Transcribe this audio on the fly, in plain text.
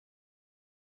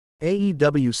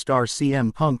AEW star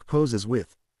CM Punk poses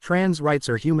with "Trans rights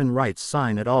are human rights"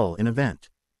 sign at all in event.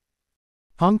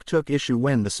 Punk took issue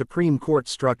when the Supreme Court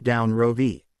struck down Roe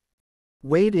v.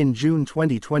 Wade in June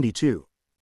 2022.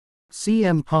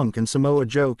 CM Punk and Samoa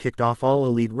Joe kicked off All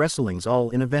Elite Wrestling's All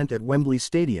In event at Wembley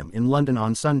Stadium in London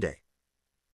on Sunday.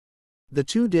 The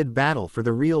two did battle for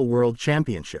the Real World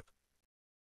Championship.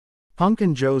 Punk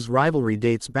and Joe's rivalry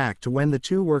dates back to when the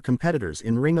two were competitors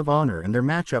in Ring of Honor, and their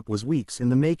matchup was weeks in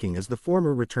the making as the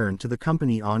former returned to the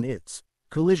company on its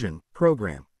Collision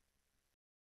program.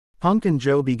 Punk and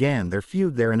Joe began their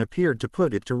feud there and appeared to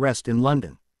put it to rest in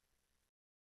London.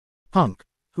 Punk,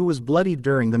 who was bloodied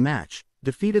during the match,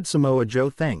 defeated Samoa Joe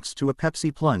thanks to a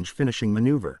Pepsi plunge finishing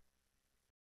maneuver.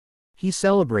 He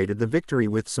celebrated the victory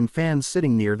with some fans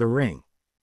sitting near the ring.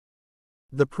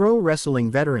 The pro wrestling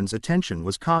veteran's attention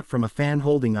was caught from a fan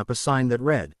holding up a sign that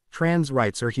read, "Trans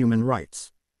rights are human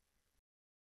rights."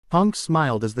 Punk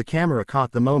smiled as the camera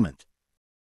caught the moment.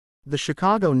 The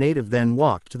Chicago native then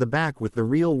walked to the back with the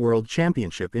Real World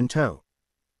Championship in tow.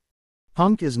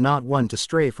 Punk is not one to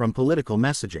stray from political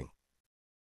messaging.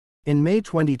 In May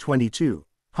 2022,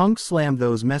 Punk slammed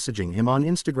those messaging him on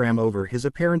Instagram over his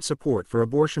apparent support for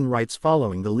abortion rights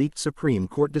following the leaked Supreme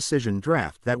Court decision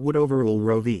draft that would overrule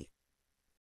Roe v.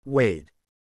 Wade.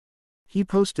 He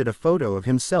posted a photo of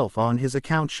himself on his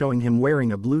account showing him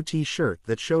wearing a blue t-shirt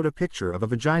that showed a picture of a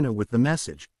vagina with the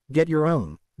message, "Get your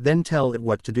own, then tell it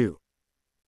what to do."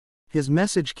 His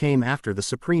message came after the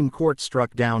Supreme Court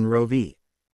struck down Roe v.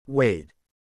 Wade.